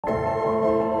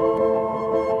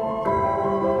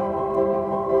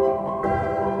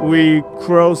We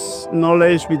cross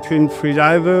knowledge between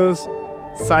freedivers,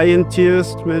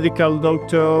 scientists, medical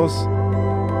doctors.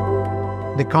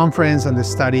 The conference and the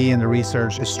study and the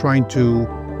research is trying to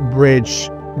bridge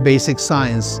basic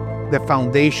science, the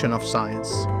foundation of science,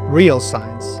 real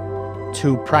science,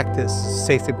 to practice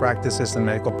safety practices and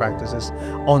medical practices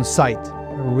on site,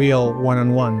 real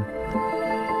one-on-one.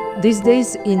 These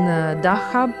days in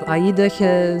Dahab, AIDA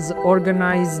has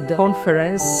organized a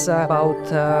conference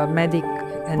about medic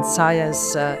and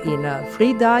science in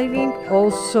freediving,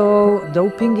 also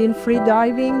doping in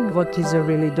freediving, what is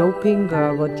really doping,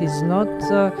 what is not.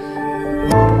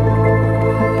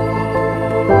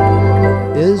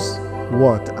 Is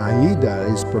what AIDA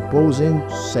is proposing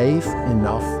safe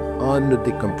enough on the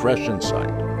decompression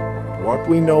side? What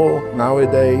we know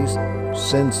nowadays,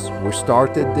 since we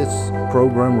started this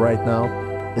program right now,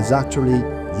 is actually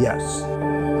yes.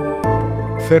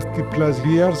 30 plus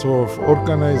years of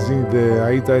organizing the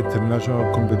AIDA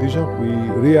international competition, we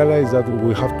realized that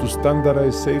we have to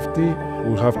standardize safety,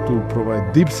 we have to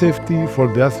provide deep safety for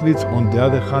the athletes, on the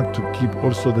other hand to keep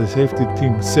also the safety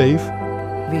team safe.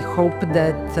 We hope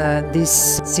that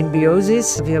this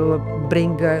symbiosis will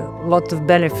bring a lot of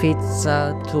benefits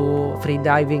to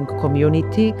freediving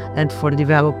community and for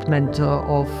development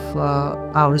of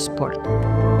our sport.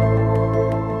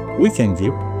 We can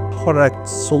give correct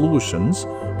solutions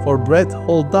for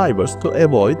breath-hold divers to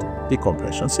avoid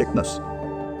decompression sickness.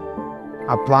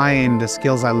 Applying the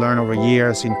skills I learned over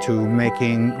years into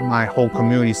making my whole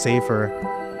community safer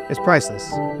is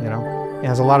priceless, you know? It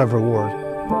has a lot of reward.